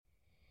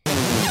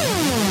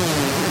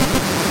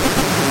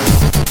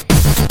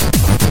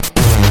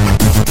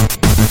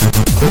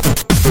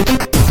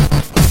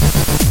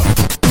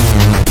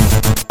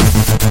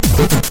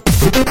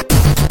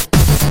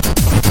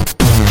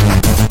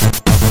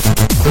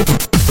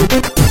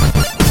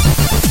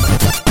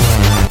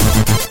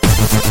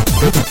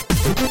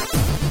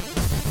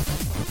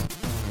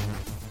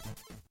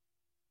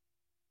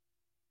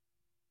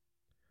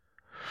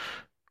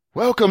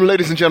Welcome,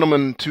 ladies and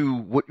gentlemen, to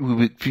what we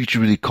would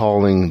futurely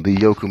calling the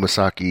Yoku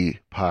Masaki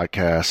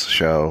podcast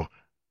show,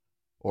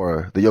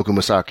 or the Yoku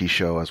Masaki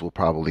show, as we'll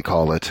probably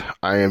call it.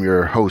 I am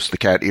your host, the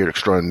cat-eared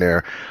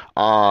extraordinaire.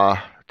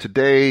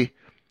 Today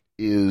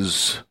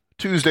is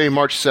Tuesday,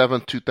 March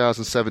 7th,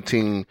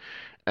 2017,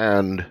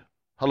 and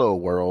hello,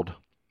 world.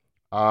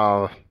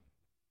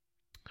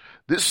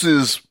 This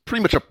is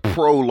pretty much a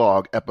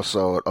prologue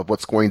episode of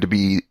what's going to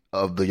be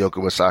of the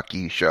Yoku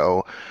Masaki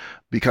show,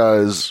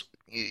 because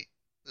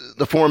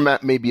the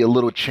format may be a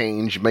little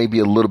changed, maybe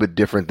a little bit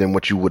different than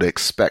what you would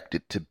expect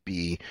it to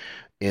be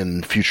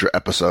in future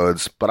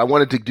episodes. But I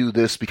wanted to do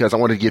this because I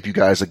wanted to give you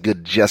guys a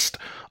good gist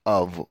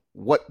of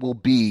what will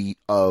be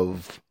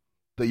of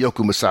the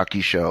Yoku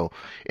Masaki show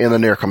in the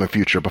near coming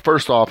future. But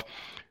first off,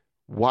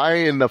 why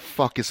in the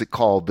fuck is it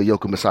called the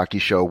Yoku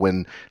Masaki show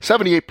when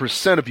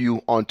 78% of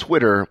you on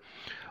Twitter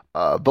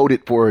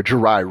voted for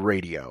Jirai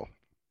Radio?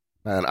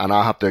 And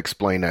I'll have to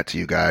explain that to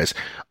you guys.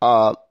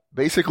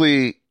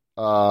 Basically,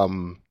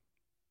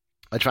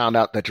 I found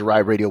out that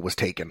Jirai Radio was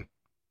taken.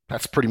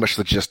 That's pretty much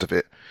the gist of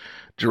it.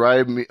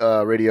 Jirai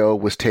Radio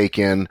was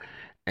taken,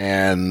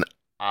 and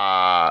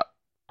I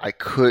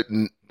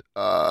couldn't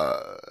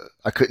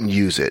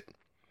use it.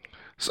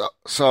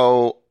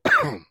 So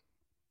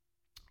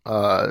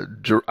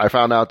I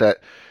found out that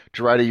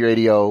Jirai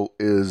Radio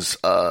is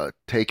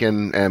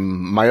taken, and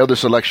my other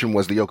selection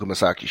was the Yoku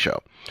Masaki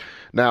show.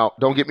 Now,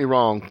 don't get me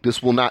wrong,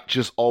 this will not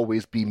just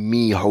always be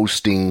me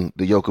hosting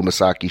the Yoku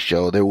Masaki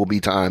show. There will be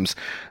times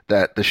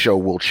that the show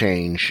will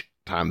change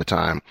time to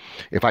time.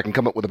 If I can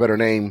come up with a better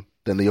name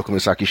than the Yoku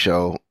Masaki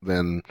show,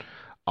 then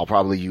I'll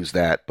probably use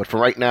that. But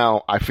for right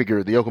now, I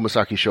figure the Yoku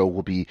Masaki show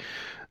will be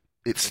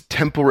its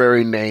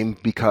temporary name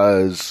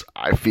because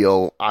I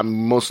feel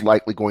I'm most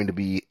likely going to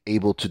be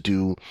able to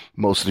do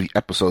most of the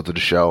episodes of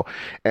the show.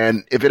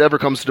 And if it ever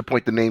comes to the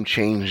point the name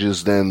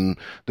changes, then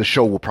the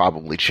show will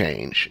probably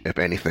change, if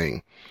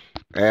anything.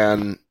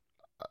 And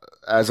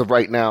as of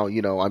right now,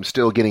 I'm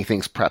still getting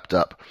things prepped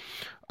up.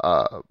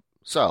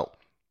 So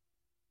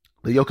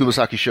the Yoku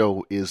Masaki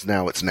show is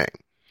now its name.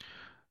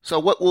 So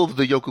what will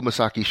the Yoku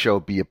Masaki show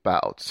be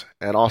about?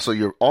 And also,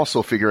 you're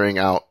also figuring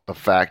out the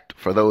fact,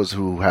 for those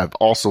who have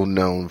also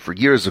known for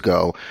years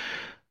ago,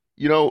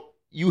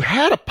 you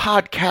had a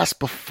podcast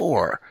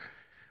before.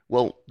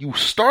 Well, you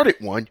started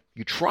one,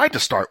 you tried to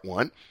start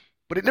one,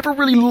 but it never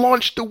really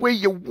launched the way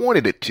you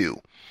wanted it to.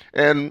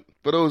 And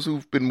for those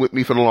who've been with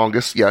me for the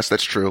longest, yes,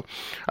 that's true.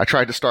 I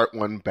tried to start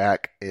one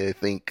back, I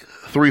think,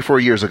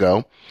 3-4 years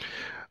ago.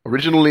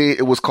 Originally,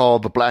 it was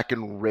called the Black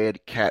and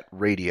Red Cat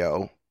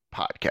Radio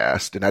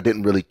podcast, and I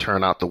didn't really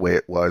turn out the way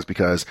it was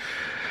because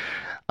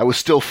I was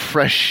still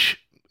fresh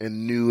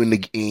and new in the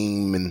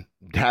game and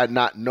had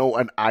not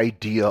an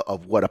idea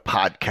of what a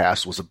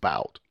podcast was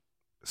about.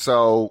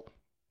 So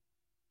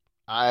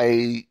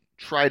I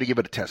tried to give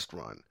it a test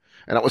run,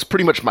 and that was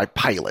pretty much my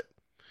pilot.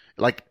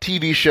 Like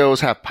TV shows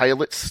have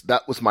pilots,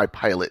 that was my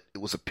pilot.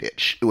 It was a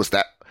pitch. It was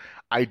that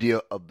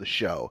idea of the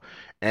show.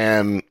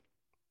 And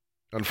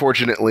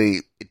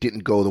unfortunately, it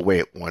didn't go the way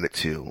it wanted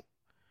to.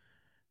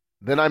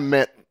 Then I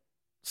met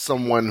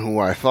someone who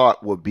I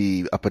thought would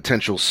be a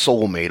potential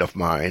soulmate of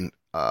mine,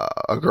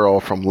 a girl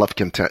from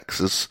Lufkin,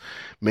 Texas.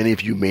 Many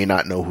of you may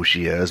not know who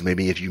she is.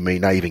 Maybe if you may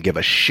not even give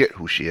a shit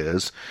who she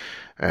is.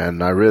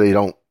 And I really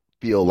don't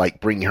feel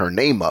like bringing her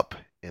name up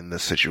in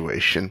this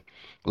situation.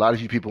 A lot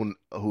of you people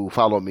who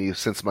follow me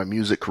since my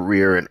music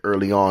career and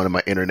early on in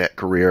my internet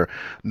career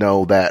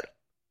know that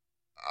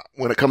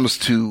when it comes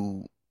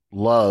to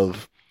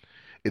love,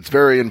 it's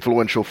very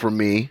influential for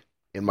me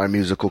in my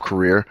musical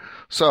career.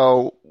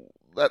 So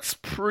that's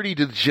pretty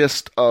the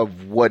gist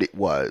of what it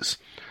was.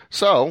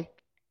 So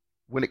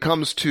when it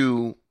comes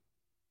to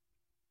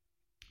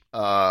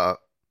the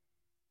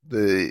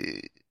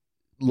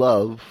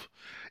love,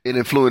 it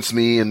influenced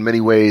me in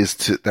many ways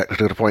to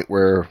the point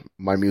where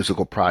my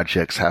musical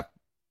projects have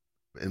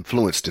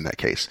influenced in that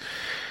case.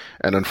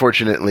 And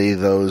unfortunately,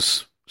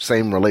 those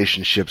same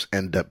relationships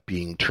end up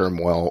being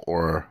turmoil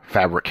or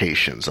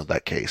fabrications of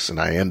that case, and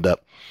I end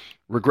up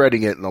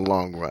regretting it in the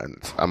long run.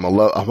 I'm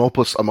a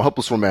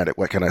hopeless romantic.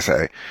 What can I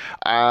say?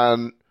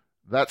 And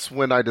that's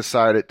when I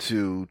decided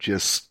to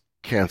just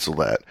cancel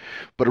that.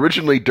 But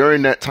originally,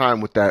 during that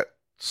time with that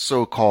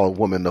so-called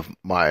woman of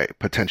my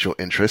potential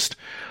interest,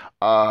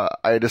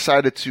 I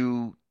decided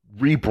to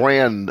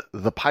rebrand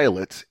the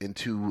pilot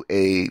into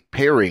a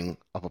pairing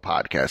of a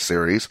podcast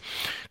series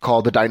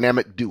called The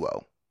Dynamic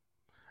Duo.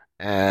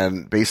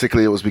 And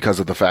basically it was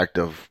because of the fact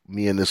of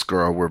me and this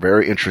girl were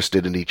very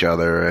interested in each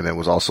other. And it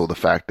was also the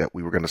fact that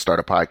we were going to start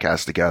a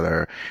podcast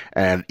together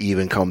and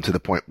even come to the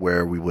point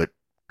where we would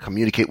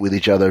communicate with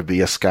each other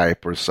via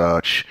Skype or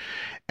such.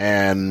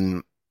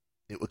 And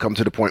it would come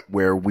to the point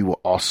where we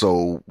will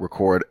also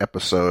record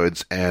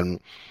episodes and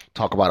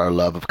talk about our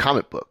love of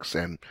comic books.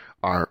 And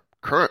our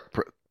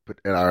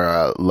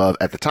love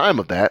at the time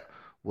of that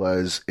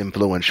was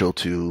influential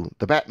to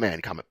the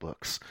Batman comic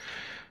books.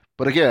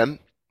 But again,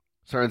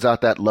 turns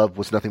out that love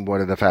was nothing more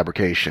than a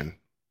fabrication.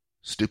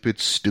 Stupid,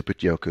 stupid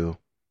Yoku.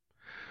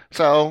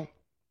 So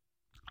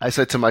I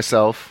said to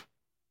myself,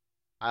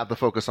 I have to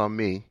focus on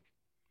me.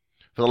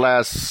 For the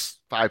last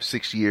 5,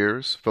 6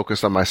 years,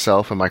 focused on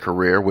myself and my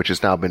career, which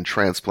has now been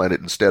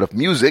transplanted instead of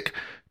music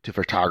to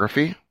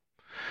photography.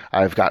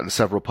 I've gotten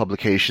several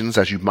publications,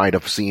 as you might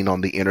have seen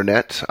on the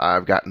internet.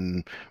 I've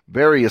gotten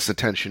various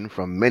attention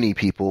from many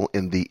people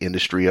in the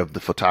industry of the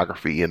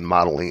photography and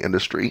modeling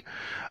industry,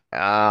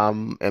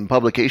 and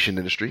publication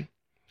industry.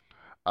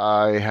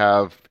 I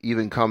have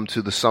even come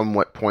to the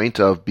somewhat point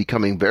of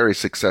becoming very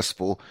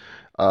successful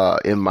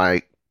in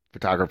my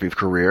photography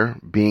career,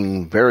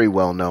 being very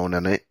well known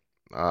in it,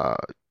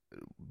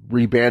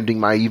 rebranding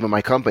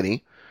my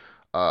company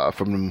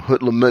from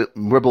Hoodlum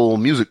Ribble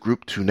Music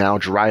Group to now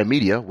Jiraiya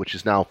Media, which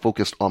is now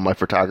focused on my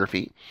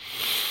photography.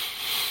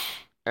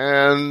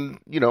 And,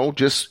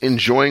 just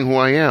enjoying who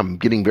I am,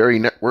 getting very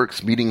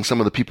networks, meeting some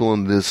of the people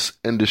in this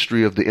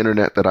industry of the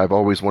internet that I've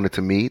always wanted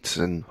to meet,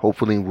 and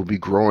hopefully we'll be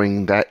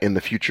growing that in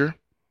the future.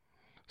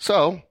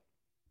 So,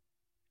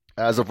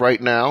 as of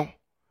right now,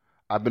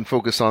 I've been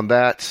focused on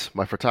that,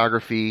 my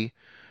photography,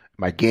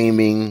 my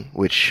gaming,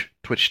 which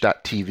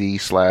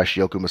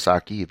twitch.tv/Yoku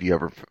Masaki, if you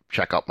ever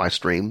check out my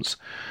streams,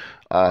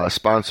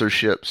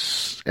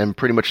 sponsorships, and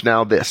pretty much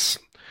now this.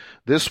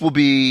 This will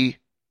be,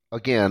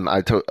 again,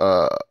 a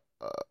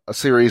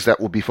series that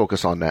will be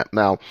focused on that.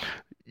 Now,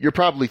 you're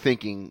probably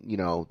thinking,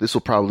 this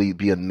will probably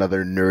be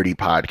another nerdy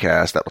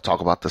podcast that will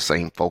talk about the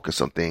same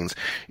focus on things.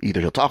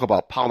 Either he'll talk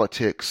about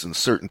politics and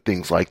certain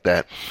things like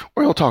that,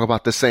 or he'll talk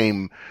about the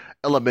same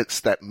elements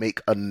that make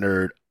a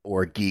nerd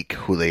or a geek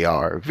who they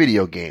are.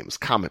 Video games,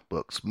 comic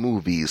books,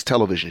 movies,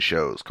 television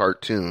shows,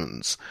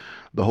 cartoons,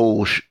 the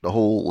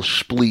whole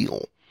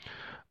spiel.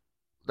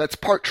 That's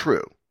part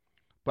true.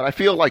 But I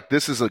feel like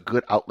this is a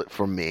good outlet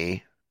for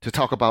me to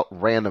talk about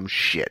random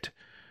shit.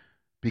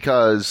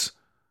 Because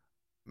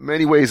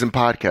many ways in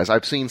podcasts,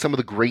 I've seen some of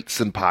the greats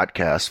in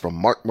podcasts, from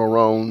Mark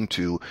Marone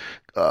to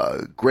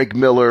Greg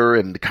Miller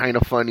and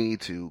Kinda Funny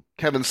to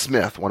Kevin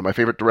Smith, one of my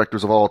favorite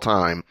directors of all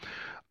time,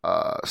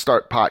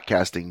 start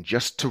podcasting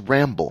just to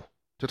ramble,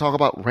 to talk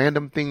about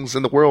random things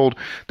in the world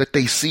that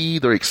they see,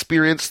 their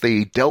experience,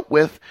 they dealt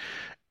with,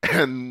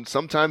 and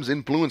sometimes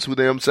influence who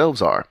they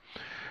themselves are.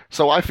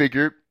 So I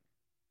figured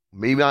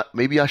maybe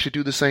I should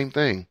do the same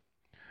thing.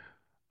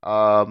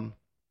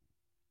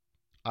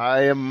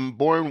 I am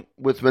born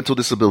with mental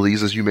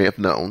disabilities, as you may have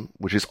known,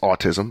 which is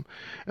autism.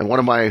 And one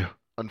of my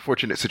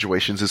unfortunate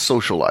situations is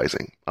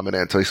socializing. I'm an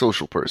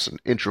antisocial person,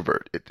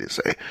 introvert, they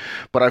say.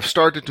 But I've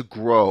started to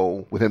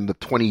grow within the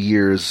 20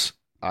 years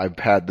I've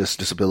had this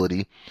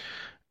disability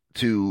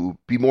to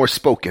be more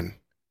spoken,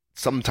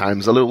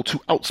 sometimes a little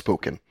too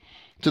outspoken,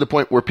 to the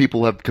point where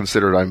people have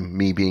considered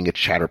me being a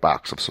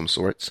chatterbox of some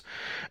sorts.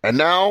 And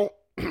now,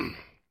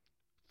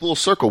 full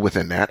circle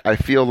within that, I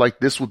feel like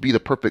this would be the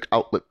perfect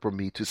outlet for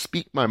me to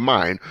speak my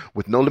mind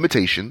with no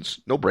limitations,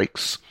 no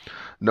breaks,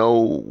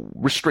 no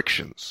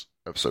restrictions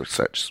of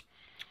such.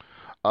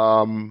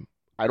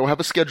 I don't have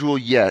a schedule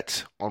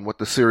yet on what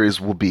the series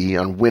will be,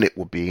 on when it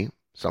will be.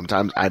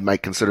 Sometimes I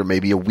might consider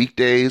maybe a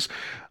weekdays,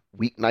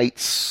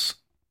 weeknights.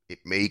 It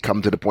may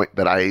come to the point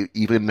that I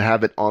even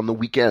have it on the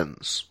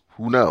weekends.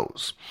 Who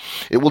knows?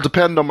 It will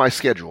depend on my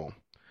schedule,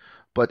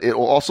 but it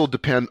will also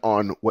depend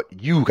on what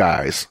you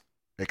guys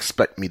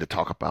expect me to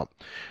talk about.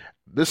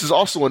 This is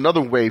also another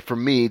way for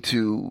me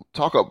to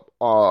talk up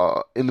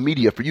in the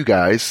media for you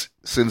guys,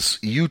 since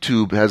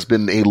YouTube has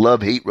been a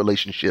love-hate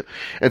relationship,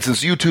 and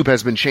since YouTube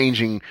has been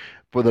changing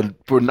for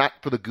not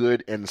for the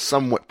good and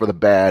somewhat for the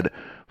bad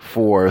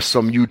for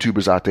some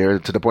YouTubers out there,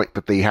 to the point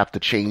that they have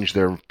to change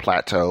their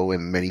plateau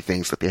and many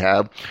things that they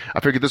have. I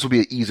figured this will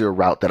be an easier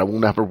route that I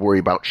won't have to worry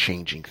about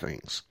changing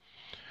things.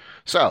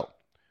 So,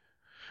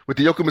 with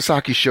the Yoku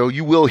Masaki show,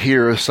 you will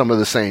hear some of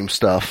the same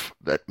stuff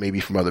that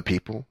maybe from other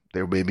people.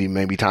 There may be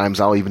maybe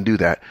times I'll even do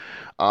that.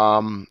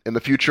 In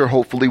the future,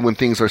 hopefully when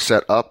things are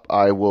set up,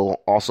 I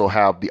will also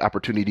have the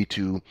opportunity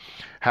to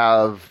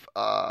have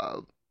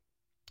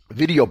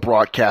video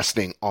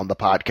broadcasting on the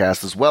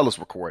podcast as well as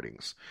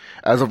recordings.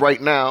 As of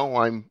right now,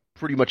 I'm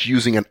pretty much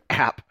using an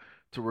app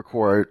to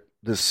record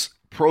this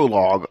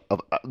epilogue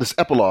of a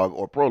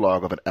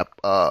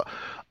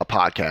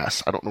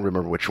podcast. I don't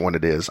remember which one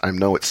it is. I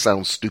know it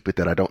sounds stupid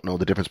that I don't know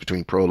the difference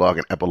between prologue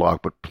and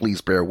epilogue, but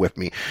please bear with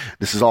me.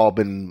 This has all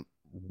been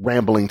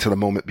rambling to the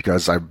moment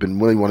because I've been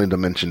really wanting to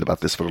mention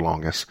about this for the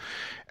longest.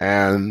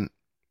 And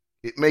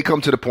it may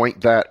come to the point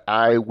that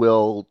I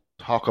will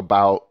talk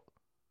about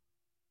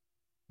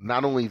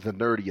not only the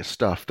nerdiest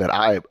stuff that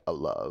I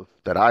love,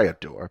 that I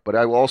adore, but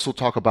I will also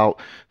talk about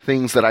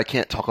things that I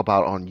can't talk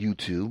about on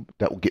YouTube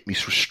that will get me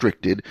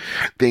restricted,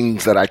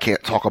 things that I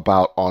can't talk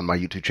about on my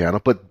YouTube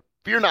channel. But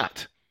fear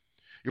not.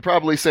 You're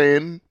probably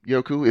saying,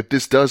 Yoku, if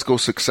this does go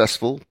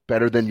successful,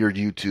 better than your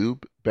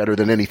YouTube, better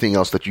than anything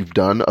else that you've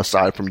done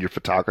aside from your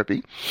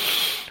photography,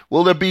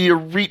 will there be a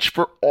reach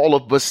for all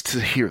of us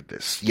to hear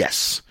this?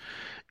 Yes.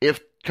 If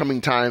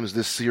coming times,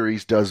 this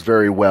series does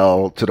very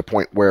well to the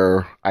point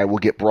where I will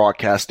get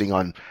broadcasting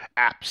on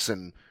apps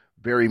and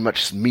very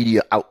much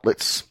media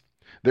outlets.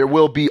 There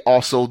will be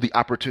also the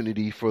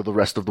opportunity for the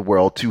rest of the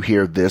world to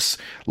hear this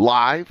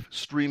live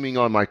streaming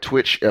on my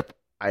Twitch if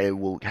I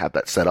will have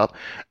that set up,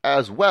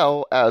 as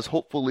well as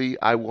hopefully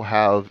I will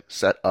have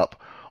set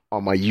up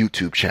on my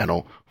YouTube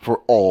channel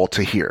for all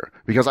to hear,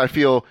 because I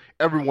feel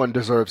everyone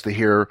deserves to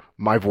hear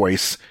my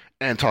voice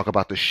and talk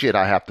about the shit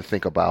I have to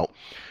think about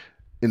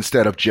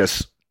instead of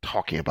just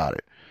talking about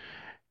it.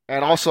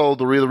 And also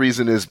the real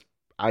reason is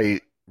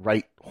I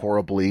write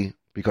horribly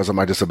because of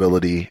my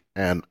disability,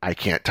 and I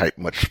can't type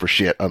much for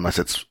shit unless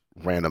it's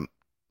random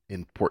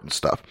important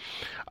stuff.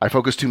 I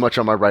focus too much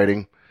on my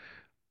writing,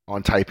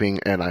 on typing,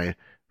 and I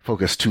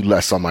focus too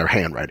less on my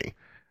handwriting.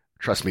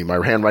 Trust me,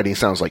 my handwriting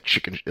sounds like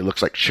chicken. It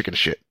looks like chicken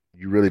shit.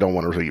 You really don't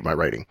want to read my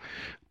writing.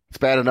 It's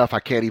bad enough I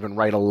can't even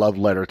write a love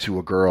letter to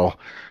a girl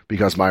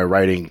because my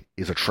writing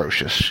is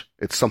atrocious.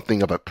 It's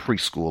something of a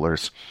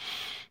preschooler's.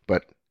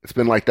 But it's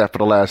been like that for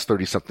the last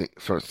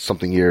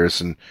 30-something years,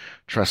 and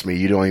trust me,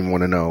 you don't even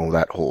want to know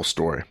that whole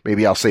story.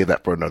 Maybe I'll save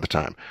that for another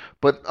time.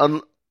 But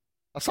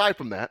aside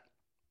from that,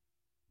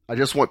 I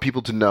just want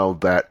people to know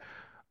that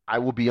I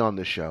will be on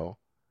this show.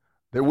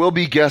 There will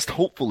be guests,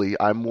 hopefully,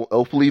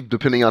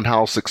 depending on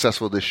how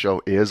successful this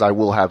show is, I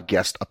will have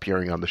guests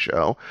appearing on the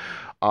show.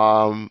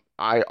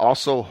 I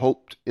also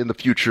hoped in the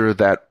future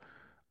that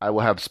I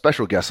will have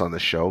special guests on the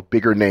show,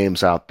 bigger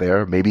names out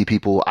there, maybe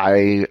people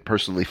I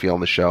personally feel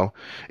on the show.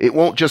 It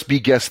won't just be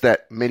guests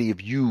that many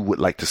of you would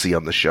like to see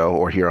on the show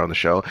or hear on the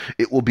show.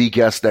 It will be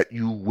guests that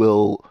you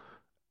will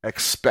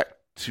expect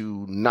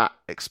to not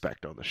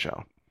expect on the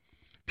show.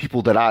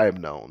 People that I have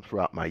known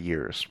throughout my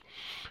years.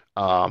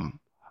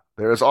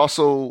 There is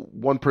also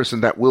one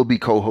person that will be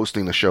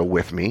co-hosting the show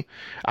with me.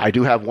 I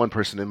do have one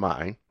person in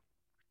mind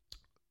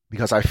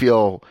because I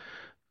feel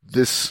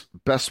this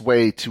best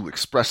way to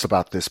express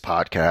about this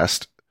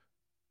podcast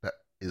that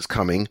is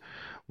coming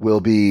will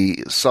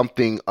be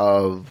something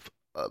of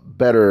a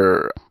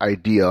better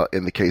idea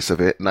in the case of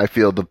it. And I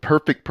feel the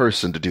perfect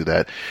person to do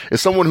that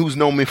is someone who's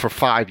known me for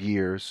 5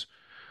 years.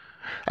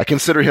 I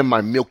consider him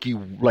my milky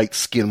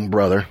light-skinned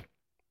brother.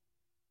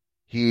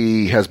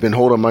 He has been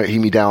holding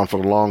me down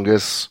for the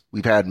longest.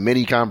 We've had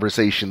many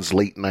conversations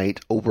late night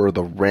over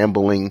the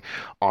rambling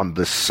on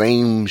the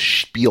same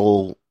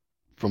spiel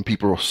from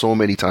people so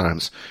many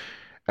times.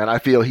 And I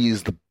feel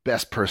he's the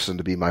best person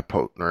to be my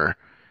partner.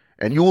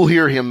 And you will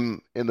hear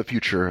him in the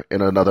future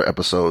in another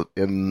episode,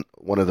 in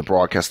one of the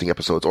broadcasting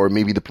episodes, or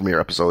maybe the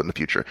premiere episode in the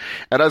future.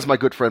 And that is my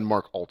good friend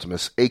Mark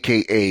Ultimus,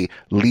 aka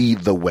Lead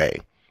the Way.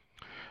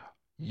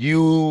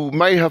 You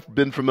might have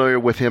been familiar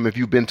with him if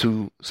you've been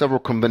to several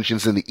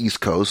conventions in the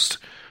East Coast,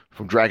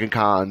 from Dragon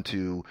Con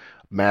to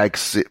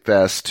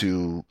MagFest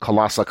to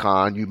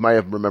ColossaCon. You might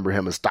have remembered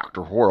him as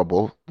Dr.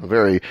 Horrible, a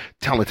very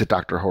talented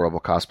Dr. Horrible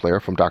cosplayer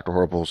from Dr.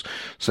 Horrible's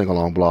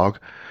sing-along blog.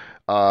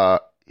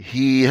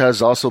 He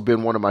has also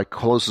been one of my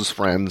closest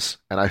friends,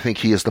 and I think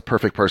he is the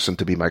perfect person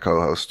to be my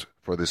co-host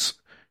for this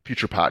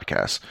future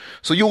podcast.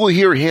 So you will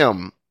hear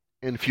him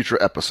in future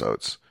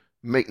episodes.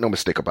 Make no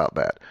mistake about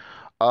that.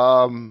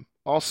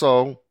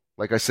 Also,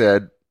 like I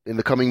said, in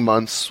the coming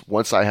months,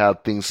 once I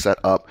have things set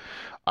up,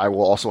 I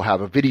will also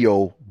have a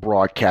video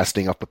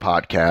broadcasting of the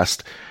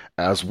podcast,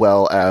 as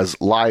well as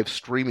live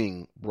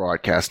streaming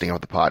broadcasting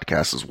of the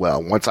podcast as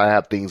well. Once I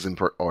have things in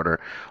order,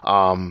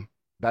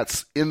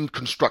 that's in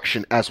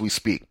construction as we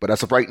speak. But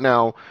as of right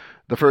now,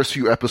 the first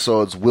few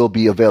episodes will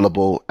be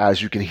available,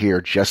 as you can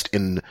hear, just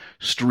in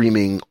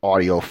streaming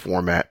audio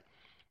format.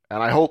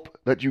 And I hope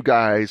that you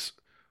guys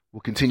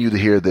will continue to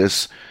hear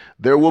this.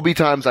 There will be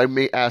times I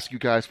may ask you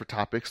guys for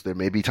topics. There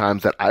may be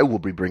times that I will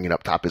be bringing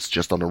up topics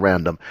just on a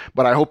random.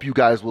 But I hope you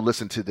guys will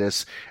listen to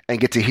this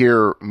and get to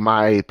hear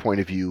my point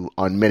of view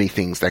on many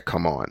things that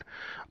come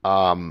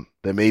on.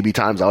 There may be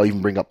times I'll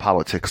even bring up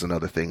politics and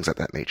other things of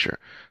that nature.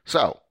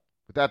 So,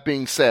 with that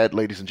being said,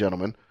 ladies and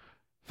gentlemen,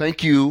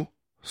 thank you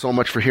so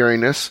much for hearing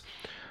this.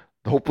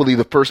 Hopefully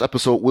the first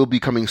episode will be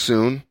coming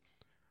soon.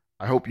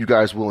 I hope you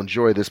guys will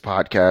enjoy this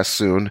podcast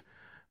soon.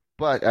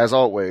 But as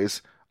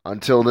always,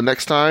 until the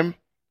next time,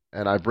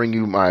 and I bring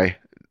you my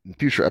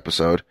future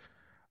episode,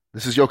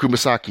 this is Yoku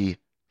Misaki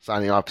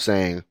signing off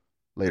saying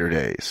later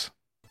days.